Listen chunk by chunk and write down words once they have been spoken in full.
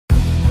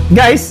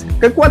Guys,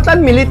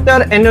 kekuatan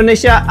militer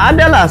Indonesia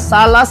adalah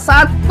salah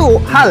satu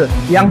hal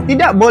yang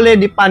tidak boleh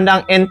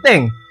dipandang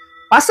enteng.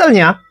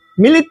 Pasalnya,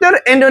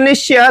 militer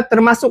Indonesia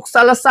termasuk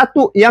salah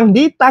satu yang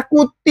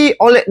ditakuti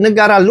oleh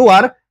negara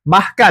luar,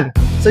 bahkan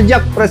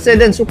sejak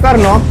Presiden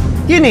Soekarno.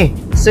 Kini,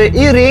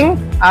 seiring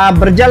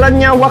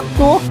berjalannya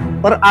waktu,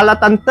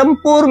 peralatan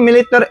tempur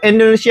militer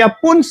Indonesia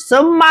pun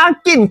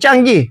semakin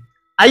canggih.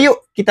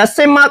 Ayo kita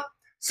semak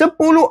 10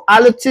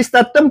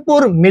 alutsista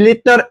tempur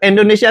militer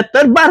Indonesia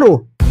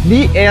terbaru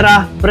di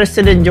era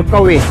Presiden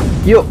Jokowi.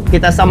 Yuk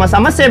kita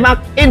sama-sama semak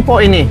info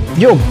ini.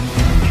 Jom.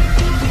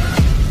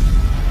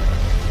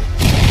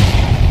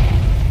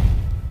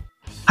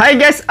 Hai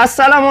guys,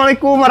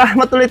 assalamualaikum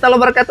warahmatullahi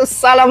wabarakatuh.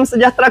 Salam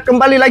sejahtera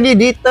kembali lagi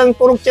di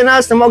Tengkuruk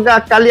Channel. Semoga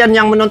kalian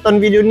yang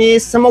menonton video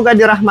ini semoga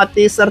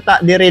dirahmati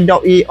serta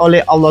diridhoi oleh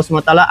Allah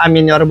SWT.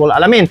 Amin ya rabbal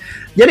alamin.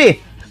 Jadi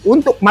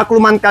untuk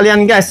makluman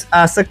kalian guys,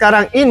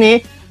 sekarang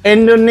ini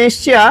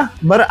Indonesia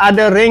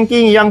berada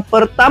ranking yang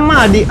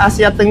pertama di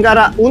Asia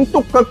Tenggara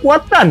untuk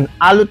kekuatan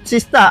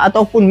alutsista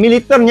ataupun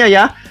militernya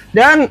ya.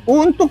 Dan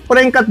untuk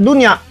peringkat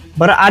dunia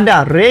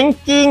berada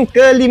ranking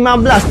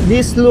ke-15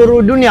 di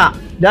seluruh dunia.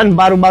 Dan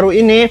baru-baru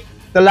ini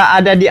telah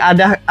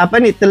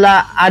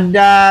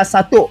ada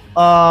satu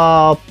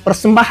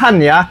persembahan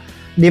ya,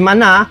 di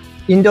mana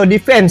Indo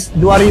Defense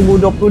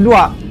 2022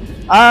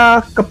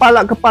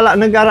 kepala-kepala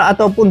negara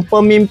ataupun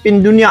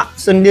pemimpin dunia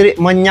sendiri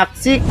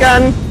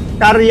menyaksikan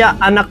karya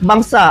anak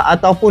bangsa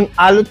ataupun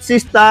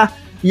alutsista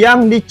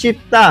yang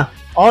dicipta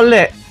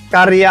oleh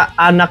karya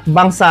anak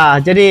bangsa.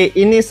 Jadi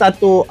ini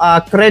satu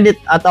kredit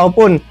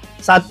ataupun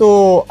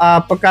satu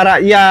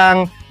perkara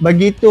yang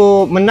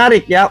begitu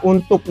menarik ya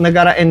untuk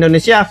negara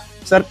Indonesia,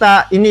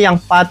 serta ini yang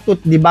patut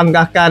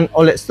dibanggakan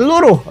oleh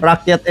seluruh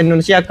rakyat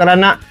Indonesia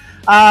karena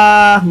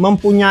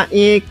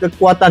mempunyai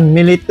kekuatan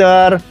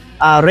militer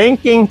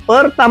ranking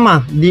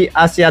pertama di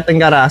Asia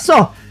Tenggara.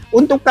 So,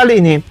 untuk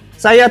kali ini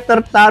saya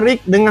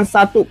tertarik dengan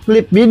satu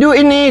klip video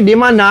ini di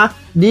mana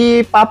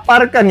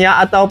dipaparkan ya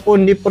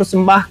ataupun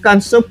dipersembahkan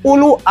 10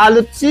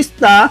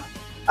 alutsista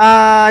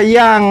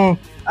yang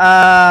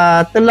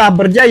telah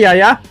berjaya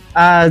ya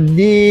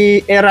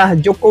di era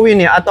Jokowi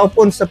ini,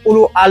 ataupun 10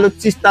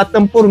 alutsista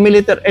tempur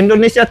militer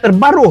Indonesia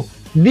terbaru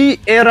di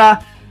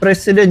era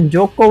Presiden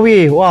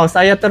Jokowi. Wow,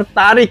 saya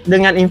tertarik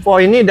dengan info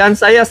ini dan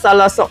saya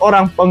salah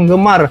seorang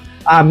penggemar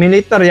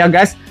militer ya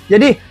guys.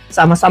 Jadi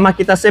sama-sama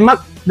kita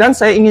semak dan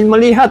saya ingin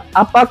melihat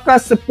apakah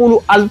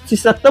 10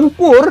 alutsista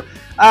tempur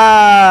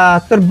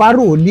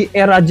terbaru di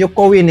era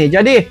Jokowi ini.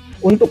 Jadi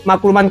untuk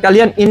makluman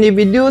kalian, ini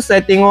video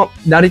saya tengok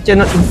dari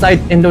channel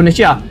Inside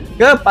Indonesia.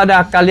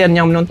 Kepada kalian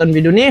yang menonton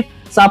video ini,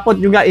 support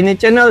juga ini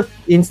channel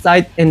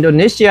Inside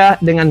Indonesia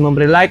dengan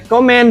memberi like,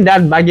 komen,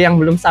 dan bagi yang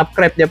belum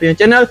subscribe dia punya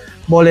channel,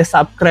 boleh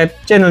subscribe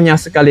channelnya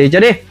sekali.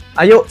 Jadi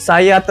ayo,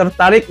 saya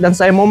tertarik dan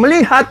saya mau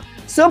melihat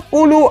 10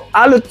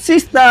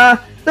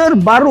 alutsista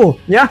terbaru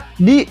ya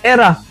di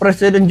era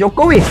Presiden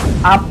Jokowi.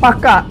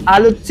 Apakah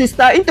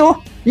alutsista itu?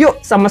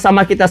 Yuk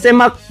sama-sama kita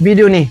semak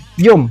video nih.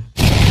 Jom.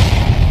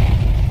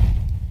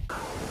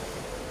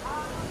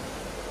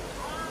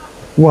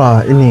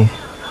 Wah, ini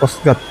Coast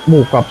Guard,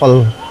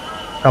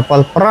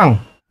 kapal perang.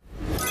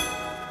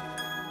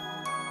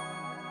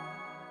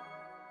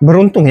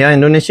 Beruntung ya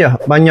Indonesia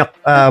banyak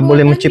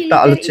boleh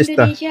mencipta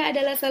alutsista. Indonesia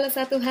adalah salah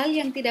satu hal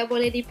yang tidak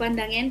boleh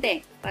dipandang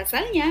enteng.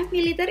 Pasalnya,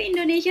 militer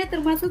Indonesia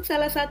termasuk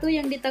salah satu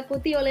yang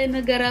ditakuti oleh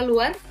negara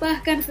luar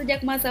bahkan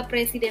sejak masa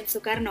Presiden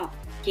Soekarno.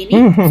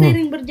 Kini,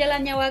 seiring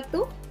berjalannya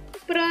waktu,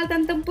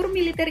 peralatan tempur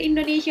militer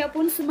Indonesia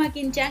pun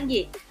semakin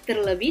canggih,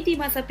 terlebih di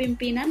masa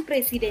pimpinan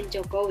Presiden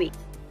Jokowi.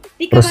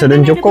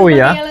 Presiden Jokowi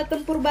ya. Alat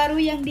tempur baru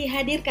yang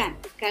dihadirkan.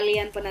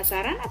 Kalian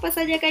penasaran apa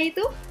sajakah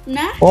itu?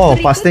 Nah,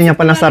 pastinya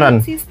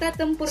penasaran.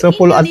 10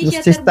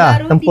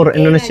 alutsista tempur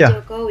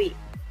Indonesia.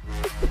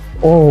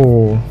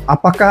 Oh,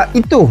 apakah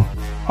itu?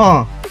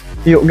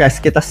 Yuk guys,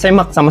 kita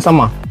semak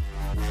sama-sama.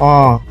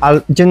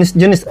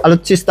 Jenis-jenis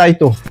alutsista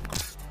itu.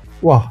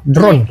 Wah,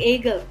 drone.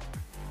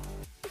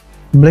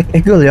 Black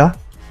Eagle ya.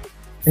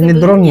 Ini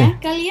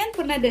drone-nya. Kalian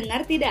pernah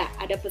dengar tidak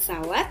ada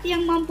pesawat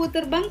yang mampu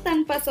terbang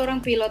tanpa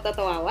seorang pilot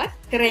atau awak?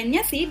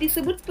 Kerennya sih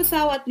disebut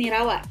pesawat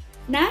nirawak.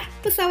 Nah,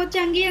 pesawat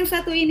canggih yang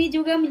satu ini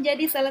juga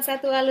menjadi salah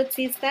satu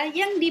alutsista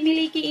yang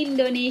dimiliki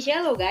Indonesia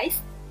loh guys.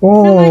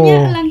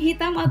 Namanya elang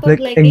hitam atau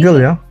Black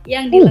Eagle ya,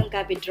 yang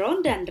dilengkapi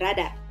drone dan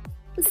radar.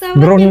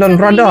 Pesawat drone dan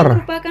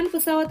radar merupakan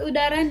pesawat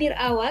udara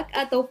nirawak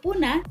atau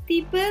punah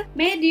tipe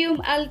Medium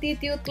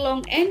Altitude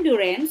Long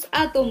Endurance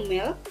atau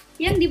MEL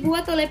yang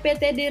dibuat oleh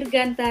PT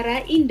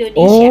Dirgantara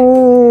Indonesia.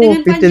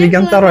 Dengan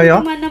panjang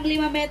 8,65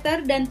 meter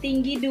dan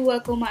tinggi 2,6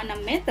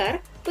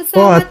 meter,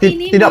 pesawat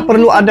ini tidak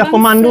perlu ada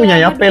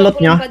pemandunya ya,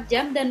 pilotnya. 24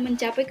 jam dan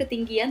mencapai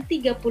ketinggian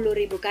 30.000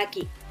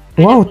 kaki.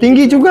 Wow,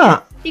 tinggi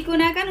juga.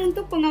 Digunakan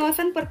untuk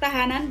pengawasan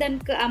pertahanan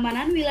dan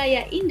keamanan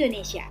wilayah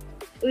Indonesia.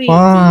 Wih,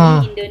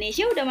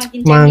 Indonesia udah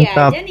makin canggih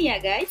aja nih ya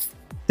guys.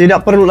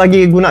 Tidak perlu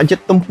lagi guna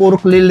jet tempur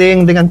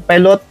keliling dengan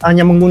pilot,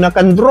 hanya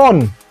menggunakan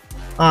drone.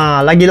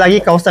 Lagi-lagi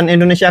kawasan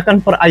Indonesia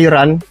kan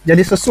perairan, jadi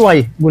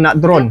sesuai guna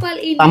drone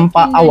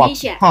tanpa awak.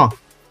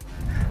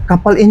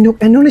 kapal induk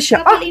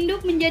Indonesia. Kapal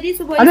induk menjadi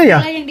sebuah ada ya?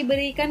 istilah yang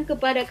diberikan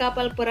kepada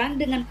kapal perang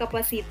dengan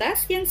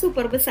kapasitas yang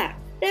super besar.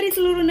 Dari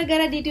seluruh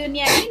negara di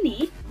dunia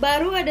ini,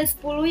 baru ada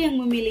 10 yang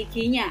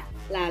memilikinya.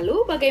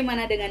 Lalu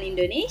bagaimana dengan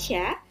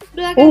Indonesia?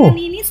 Belakangan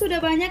ini sudah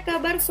banyak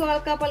kabar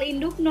soal kapal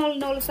induk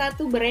 001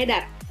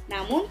 beredar.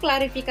 Namun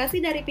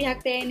klarifikasi dari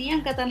pihak TNI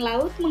Angkatan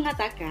Laut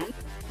mengatakan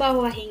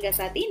bahwa hingga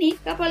saat ini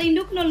kapal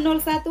induk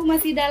 001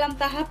 masih dalam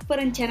tahap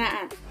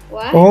perencanaan.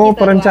 Wah, kita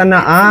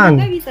perencanaan.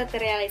 semoga bisa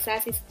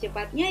terrealisasi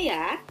secepatnya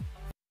ya.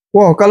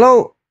 Wow,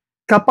 kalau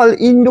kapal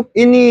induk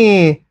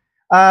ini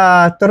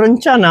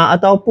terencana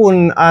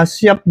ataupun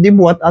siap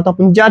dibuat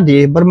ataupun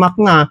jadi,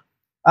 bermakna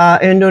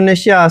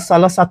Indonesia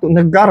salah satu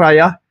negara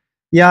ya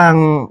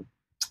yang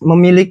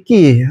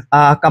memiliki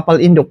kapal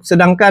induk.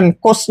 Sedangkan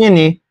kosnya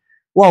nih,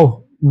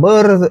 wow,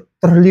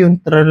 triliun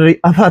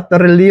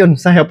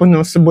saya pun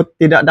sebut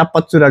tidak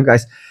dapat sudah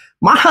guys.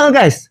 Mahal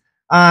guys.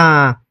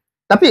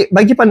 Tapi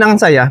bagi pandangan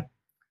saya,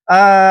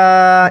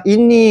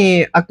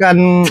 ini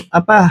akan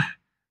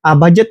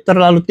budget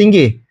terlalu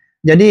tinggi.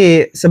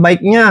 Jadi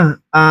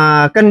sebaiknya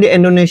kan di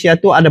Indonesia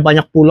tuh ada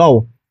banyak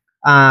pulau.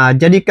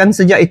 Jadikan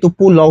sejak itu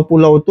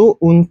pulau-pulau itu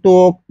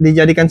untuk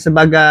dijadikan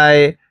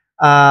sebagai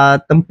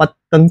tempat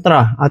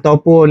tentara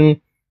ataupun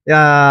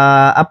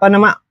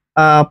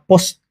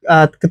pos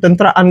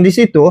ketenteraan di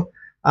situ.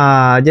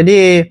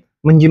 Jadi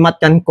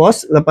menjimatkan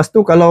kos. Lepas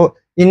tu kalau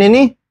ini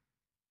nih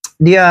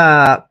dia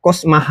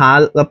kos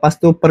mahal,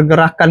 lepas tu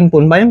pergerakan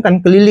pun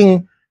bayangkan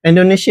keliling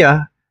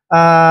Indonesia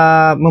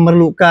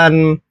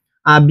memerlukan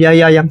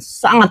biaya yang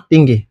sangat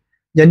tinggi.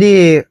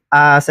 Jadi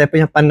saya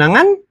punya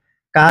pandangan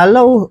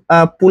kalau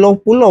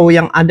pulau-pulau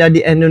yang ada di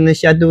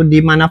Indonesia itu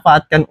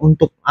dimanfaatkan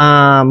untuk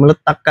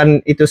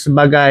meletakkan itu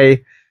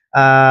sebagai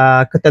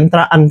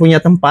ketenteraan punya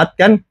tempat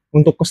kan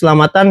untuk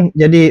keselamatan,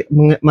 jadi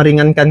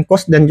meringankan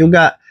kos dan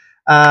juga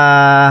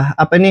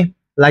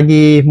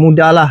lagi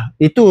mudah lah.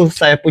 Itu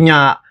saya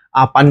punya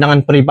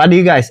pandangan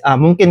pribadi guys.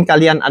 Mungkin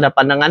kalian ada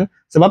pandangan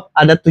sebab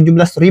ada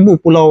 17.000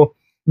 pulau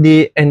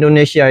di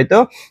Indonesia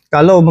itu.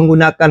 Kalau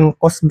menggunakan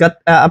coast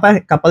guard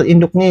kapal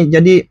induk nih,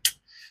 jadi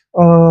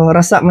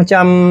rasa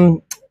macam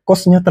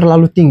kosnya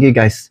terlalu tinggi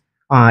guys.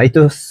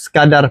 Itu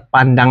sekadar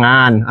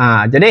pandangan.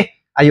 Jadi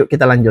ayo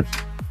kita lanjut.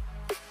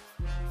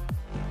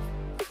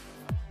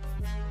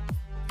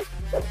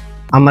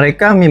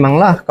 Mereka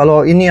memanglah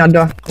kalau ini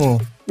ada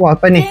wah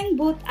apa nih? Tank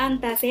boat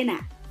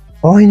Antasena.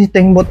 Oh, ini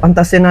tank boat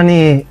Antasena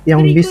nih yang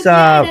Berikutnya bisa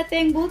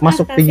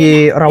masuk Antasena. pergi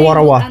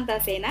rawa-rawa.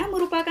 Antasena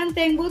merupakan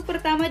tank boat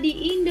pertama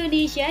di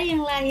Indonesia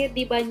yang lahir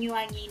di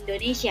Banyuwangi,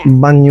 Indonesia.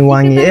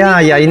 Banyuwangi.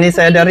 Ya ini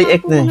saya dari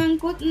X nih.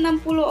 Mengangkut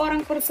 60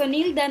 orang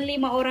personil dan 5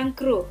 orang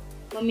kru.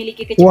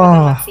 Memiliki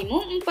kecepatan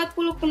maksimum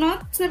 40 knot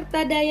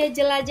serta daya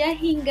jelajah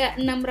hingga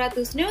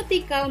 600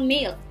 nautical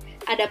mil.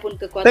 Adapun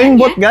kekuatannya, tank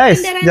boat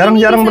guys,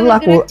 jarang-jarang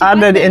berlaku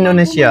ada di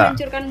Indonesia.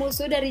 Meluncurkan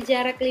musuh dari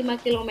jarak 5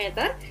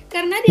 km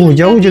karena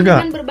jauh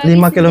juga 5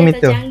 km.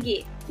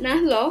 Canggih.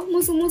 Nah loh,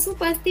 musuh-musuh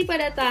pasti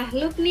pada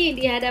takluk nih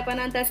di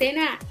hadapan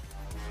Antasena.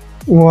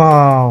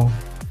 Wow.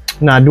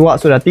 Nah,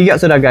 2 sudah, 3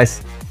 sudah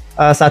guys.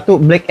 1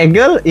 Black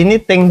Eagle, ini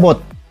tank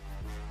boat.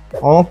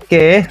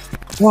 Oke.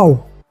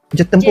 Wow,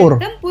 jet tempur.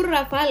 Jet tempur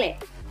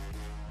Rafale.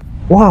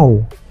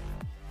 Wow.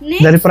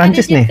 Next, dari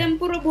Prancis ada jet nih.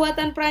 tempur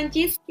buatan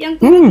Prancis yang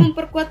turut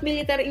memperkuat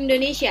militer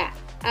Indonesia.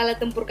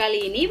 Alat tempur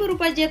kali ini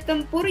berupa jet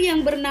tempur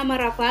yang bernama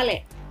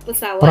Rafale.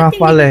 Pesawat yang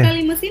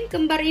dibekali mesin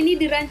kembar ini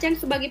dirancang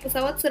sebagai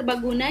pesawat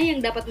serbaguna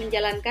yang dapat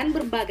menjalankan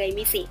berbagai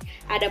misi.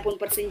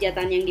 Adapun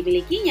persenjataan yang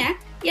dimilikinya,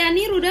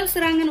 yakni rudal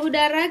serangan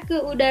udara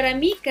ke udara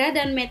Mika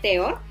dan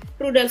Meteor,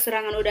 rudal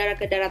serangan udara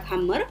ke darat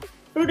Hammer,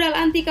 rudal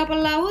anti kapal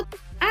laut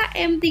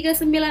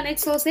AM-39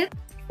 Exocet,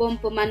 bom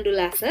pemandu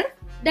laser,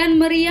 dan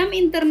meriam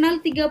internal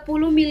 30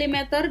 mm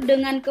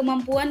dengan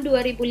kemampuan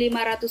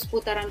 2.500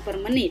 putaran per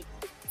menit.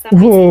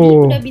 Sampai sini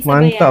udah bisa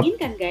mantap. bayangin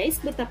kan guys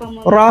betapa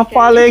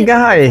Rafale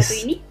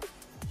guys.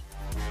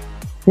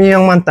 Ini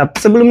yang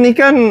mantap. Sebelum ini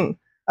kan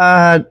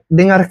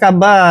dengar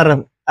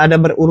kabar ada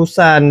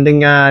berurusan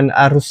dengan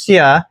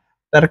Rusia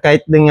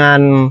terkait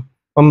dengan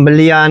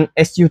pembelian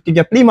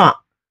Su-35.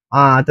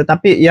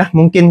 Tetapi ya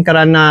mungkin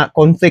karena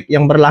konflik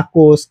yang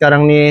berlaku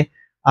sekarang nih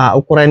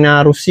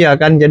Ukraina Rusia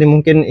kan, jadi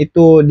mungkin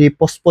itu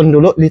dipospon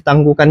dulu,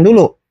 ditangguhkan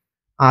dulu.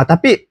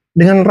 Tapi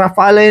dengan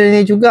Rafale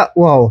ini juga,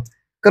 wow,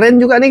 keren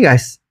juga nih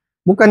guys.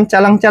 Bukan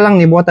calang-calang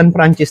nih buatan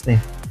Prancis nih.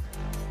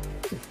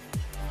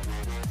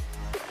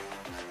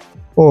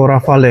 Oh,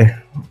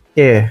 Rafale.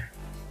 Oke.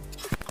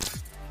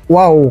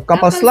 Wow,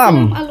 kapal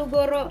selam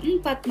Alugoro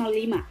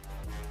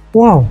 405.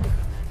 Wow.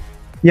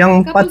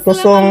 Yang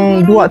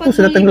 402 itu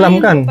sudah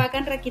tenggelam kan?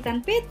 Merupakan rakitan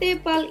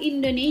PT PAL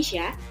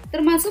Indonesia,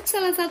 termasuk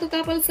salah satu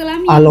kapal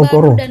selam yang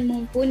baru dan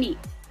mumpuni.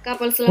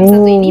 Kapal selam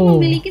satu ini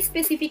memiliki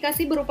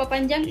spesifikasi berupa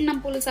panjang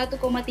 61,3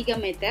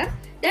 meter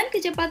dan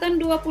kecepatan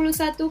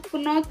 21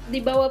 knot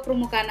di bawah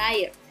permukaan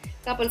air.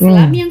 Kapal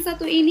selam yang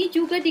satu ini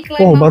juga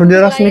diklaim mampu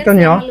berlayar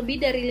selama lebih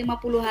dari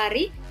 50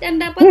 hari dan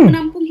dapat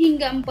menampung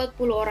hingga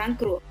 40 orang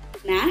kru.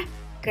 Nah,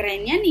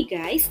 kerennya nih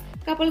guys,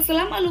 Kapal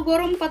selam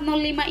Alugoro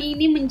 405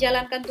 ini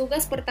menjalankan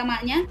tugas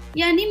pertamanya,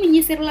 yakni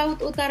menyisir Laut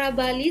Utara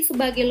Bali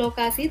sebagai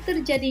lokasi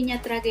terjadinya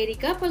tragedi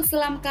kapal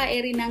selam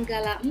KRI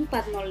Nanggala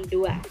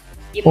 402.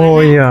 Gimana?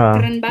 Oh iya,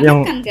 Keren banget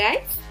kan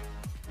guys?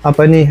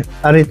 Apa nih,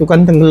 hari itu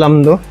kan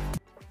tenggelam tuh.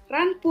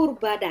 Rampur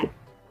Badak.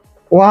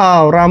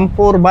 Wow,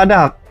 Rampur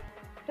Badak.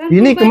 Rampur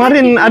Ini Badak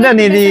kemarin ada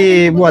nih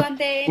dibuat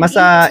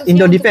masa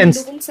Indo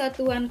Defense. Mendukung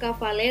satuan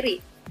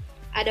kavaleri.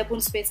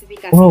 Adapun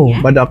spesifikasinya, Wow,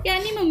 badak.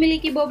 yakni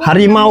memiliki bobot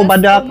Harimau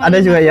badak ada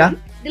juga ya.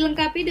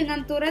 Dilengkapi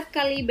dengan turret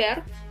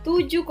kaliber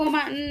 7,6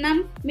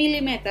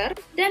 mm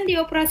dan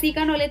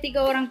dioperasikan oleh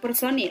 3 orang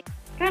personil.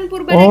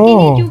 Rampur Badak ini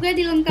juga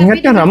dilengkapi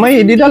ingatkan dengan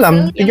ramai di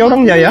dalam 3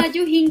 orang ya.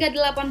 melaju hingga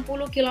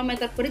 80 km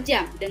per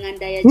jam dengan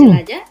daya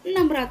jelajah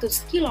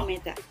 600 km.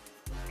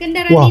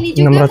 Kendaraan ini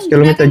juga 600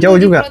 km jauh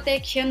juga.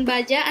 protection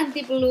baja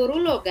anti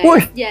peluru loh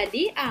guys.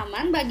 Jadi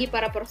aman bagi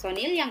para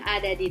personil yang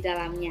ada di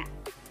dalamnya.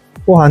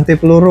 Wah, anti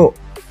peluru.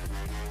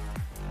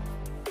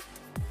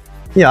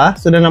 Ya,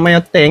 sudah namanya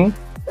tank.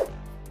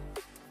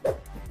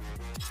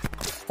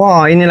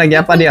 Wah, ini lagi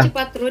apa dia?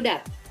 Cepat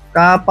rudal.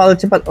 Kapal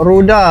cepat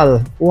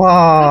rudal.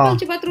 Wah. Kapal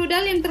cepat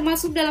rudal yang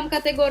termasuk dalam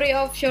kategori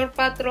Offshore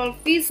Patrol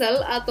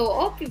Vessel atau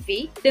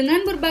OPV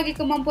dengan berbagai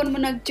kemampuan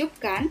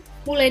menakjubkan,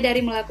 mulai dari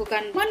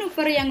melakukan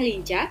manuver yang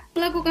lincah,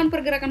 melakukan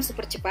pergerakan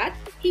super cepat,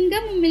 hingga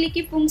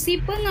memiliki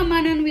fungsi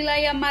pengamanan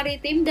wilayah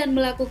maritim dan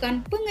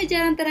melakukan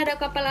pengejaran terhadap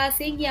kapal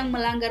asing yang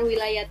melanggar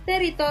wilayah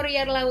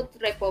teritorial Laut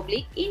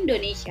Republik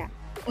Indonesia.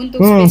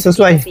 Untuk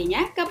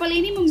spesifikasinya, kapal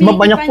ini memiliki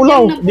banyak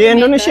pulau di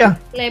Indonesia.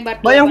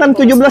 Lebar bayangkan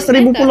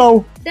 17.000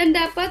 pulau dan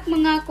dapat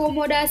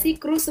mengakomodasi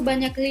kru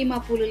sebanyak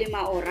 55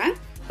 orang,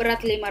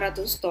 berat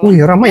 500 ton. Wih,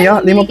 ramai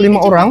ya,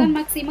 55 orang.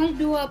 Maksimal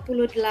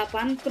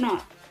 28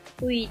 knot.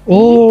 Wih,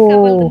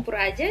 kapal tempur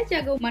aja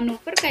jago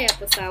manuver kayak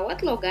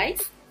pesawat loh guys.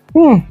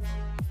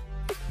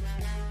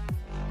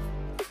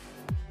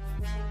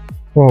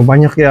 Wow,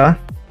 banyak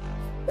ya.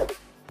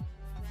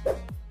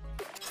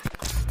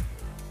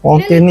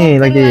 Oke nih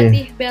lagi.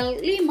 Latih Bell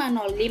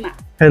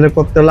 505.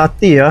 Helikopter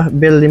latih ya,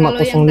 Bell 505.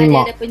 Kalau yang tadi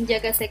ada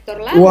penjaga sektor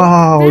laut,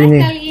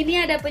 kali ini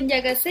ada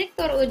penjaga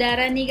sektor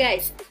udara nih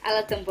guys.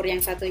 Alat tempur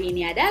yang satu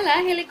ini adalah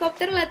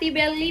helikopter latih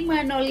Bell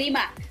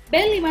 505.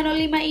 Bell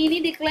 505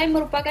 ini diklaim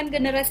merupakan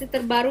generasi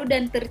terbaru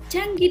dan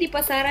tercanggih di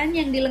pasaran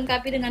yang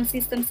dilengkapi dengan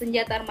sistem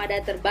senjata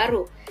armada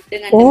terbaru.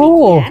 Dengan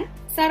demikian,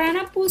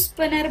 sarana pus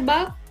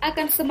penerbang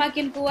akan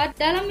semakin kuat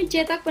dalam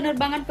mencetak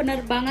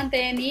penerbangan-penerbangan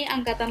TNI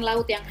Angkatan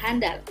Laut yang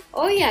handal.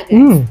 Oh ya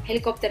guys,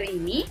 helikopter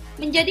ini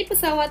menjadi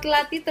pesawat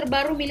latih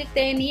terbaru milik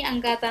TNI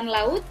Angkatan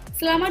Laut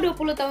selama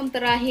 20 tahun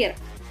terakhir.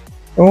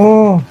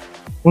 Oh,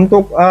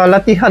 untuk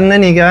latihan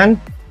nih kan?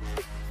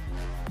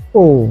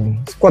 Oh,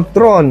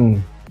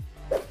 skuadron.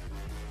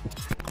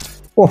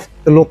 Oh,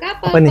 teluk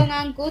kapal apa nih?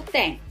 Pengangkut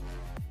tank.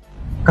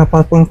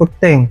 Kapal pengangkut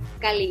tank.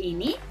 Kali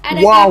ini ada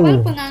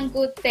kapal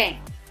pengangkut tank.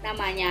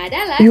 Namanya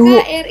adalah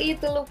KRI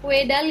Teluk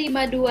Weda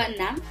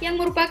 526 yang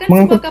merupakan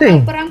sebuah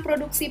kapal perang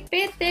produksi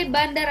PT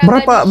Bandar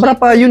Abadi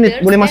berapa unit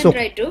boleh masuk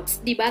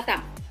di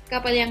Batam.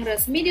 Kapal yang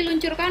resmi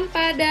diluncurkan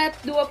pada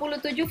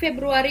 27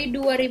 Februari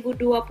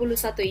 2021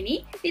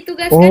 ini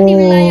ditugaskan di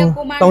wilayah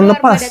Komando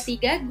Armada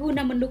 3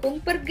 guna mendukung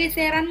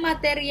pergeseran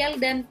material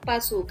dan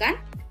pasukan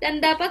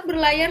dan dapat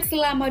berlayar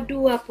selama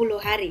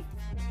 20 hari.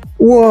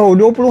 Wow,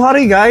 20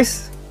 hari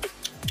guys.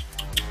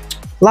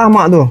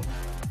 Lama tuh.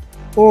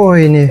 Oh,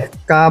 ini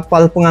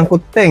kapal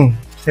pengangkut tank.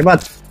 Hebat.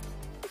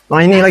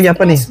 Nah, ini lagi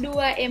apa nih? Astros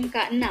 2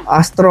 MK6.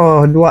 Astro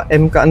 2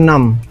 MK6.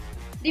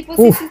 Di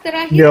posisi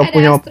terakhir dia ada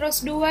punya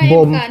Astros 2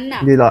 MK6.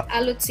 Gila.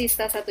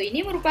 Alutsista 1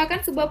 ini merupakan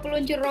sebuah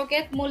peluncur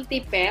roket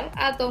multipel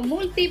atau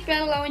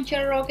multiple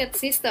launcher rocket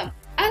system.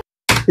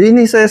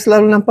 Ini saya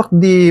selalu nampak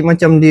di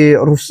macam di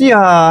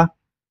Rusia,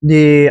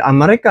 di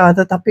Amerika,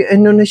 tetapi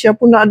Indonesia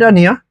pun ada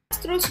nih ya.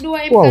 Astros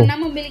 2 MK6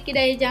 memiliki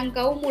daya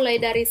jangkau mulai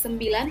dari 9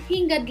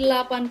 hingga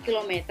 8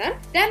 km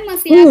dan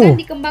masih akan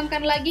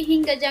dikembangkan lagi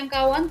hingga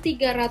jangkauan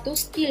 300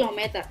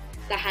 km.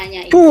 Tak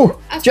hanya itu,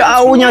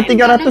 jauhnya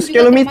 300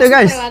 km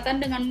guys.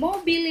 Peralatan dengan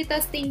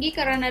mobilitas tinggi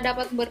karena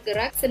dapat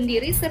bergerak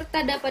sendiri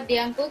serta dapat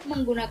diangkut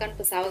menggunakan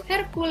pesawat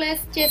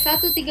Hercules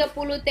C-130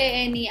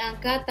 TNI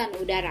Angkatan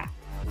Udara.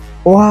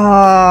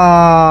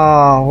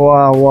 Wow.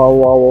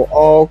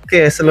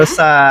 Oke,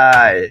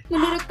 selesai.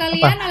 Menurut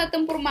kalian alat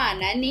tempur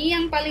mana nih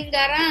yang paling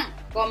garang?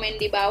 Komen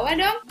di bawah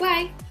dong.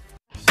 Bye.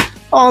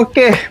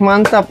 Oke,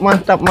 mantap.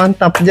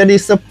 Jadi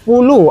 10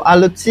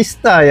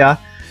 alutsista ya.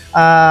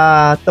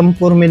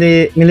 Tempur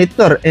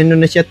Militer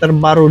Indonesia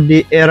Terbaru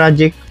di era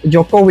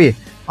Jokowi.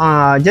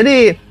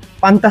 Jadi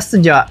pantas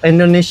saja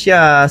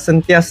Indonesia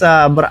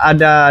sentiasa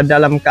berada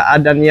dalam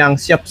keadaan yang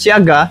siap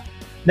siaga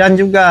dan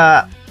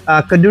juga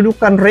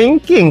kedudukan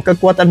ranking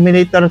kekuatan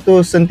militer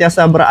itu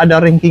sentiasa berada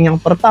ranking yang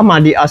pertama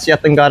di Asia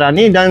Tenggara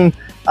nih dan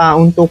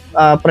untuk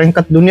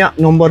peringkat dunia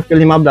nomor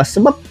ke-15.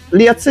 Sebab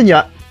lihat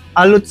saja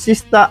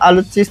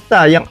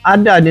alutsista yang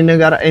ada di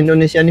negara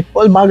Indonesia ini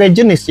pelbagai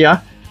jenis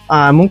ya.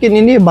 Mungkin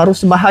ini baru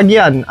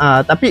sebahagian,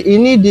 tapi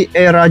ini di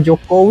era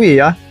Jokowi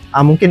ya.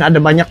 Mungkin ada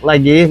banyak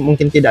lagi,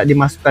 mungkin tidak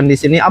dimasukkan di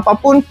sini.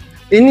 Apapun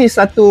ini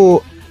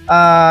satu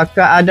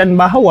keadaan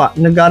bahawa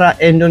negara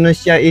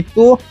Indonesia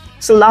itu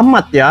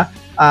selamat ya,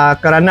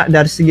 kerana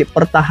dari segi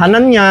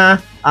pertahanannya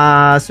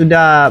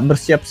sudah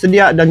bersiap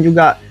sedia, dan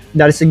juga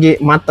dari segi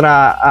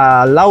matra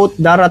laut,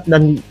 darat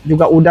dan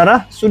juga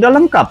udara sudah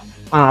lengkap.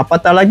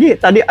 Apatah lagi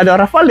tadi ada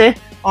Rafale.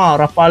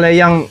 Rafale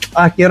yang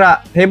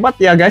kira hebat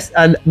ya guys,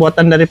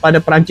 buatan daripada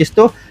Perancis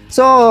tuh.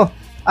 So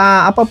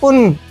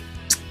apapun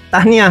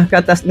tahniah ke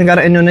atas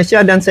negara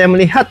Indonesia, dan saya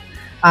melihat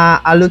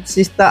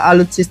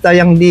alutsista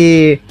yang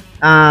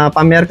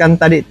dipamerkan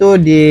tadi itu,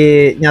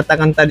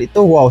 dinyatakan tadi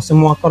itu, wow,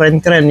 semua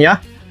keren-keren ya.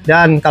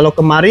 Dan kalau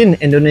kemarin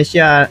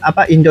Indonesia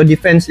Indo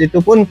Defense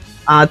itu pun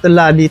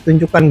telah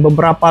ditunjukkan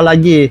beberapa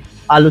lagi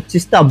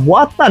alutsista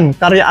buatan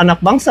karya anak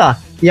bangsa.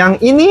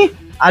 Yang ini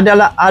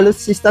adalah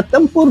Alutsista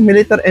Tempur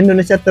Militer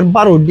Indonesia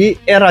Terbaru di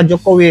era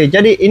Jokowi.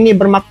 Jadi ini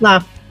bermakna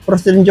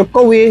Presiden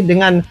Jokowi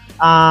dengan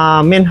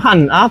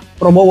Menhan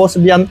Prabowo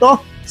Subianto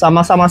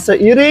sama-sama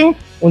seiring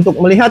untuk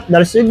melihat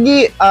dari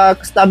segi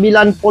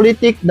kestabilan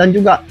politik dan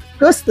juga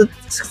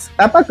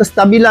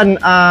kestabilan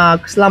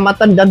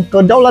keselamatan dan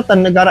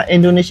kedaulatan negara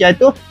Indonesia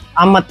itu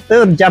amat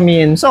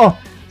terjamin. So,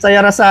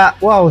 saya rasa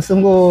wow,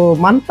 sungguh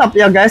mantap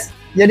ya guys.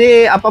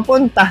 Jadi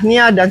apapun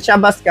tahniah dan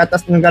syabas ke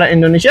atas negara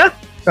Indonesia,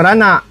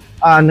 kerana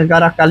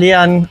negara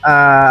kalian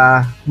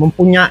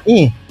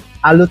mempunyai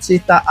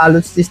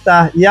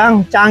alutsista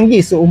yang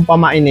canggih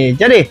seumpama ini.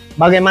 Jadi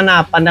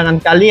bagaimana pandangan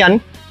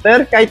kalian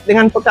terkait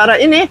dengan perkara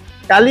ini?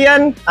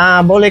 Kalian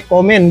boleh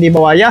komen di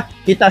bawah ya,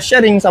 kita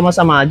sharing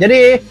sama-sama.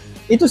 Jadi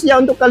itu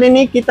saja untuk kali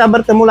ini, kita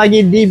bertemu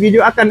lagi di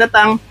video akan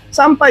datang.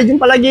 Sampai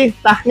jumpa lagi,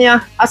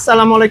 tahniah.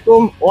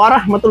 Assalamualaikum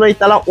warahmatullahi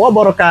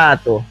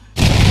wabarakatuh.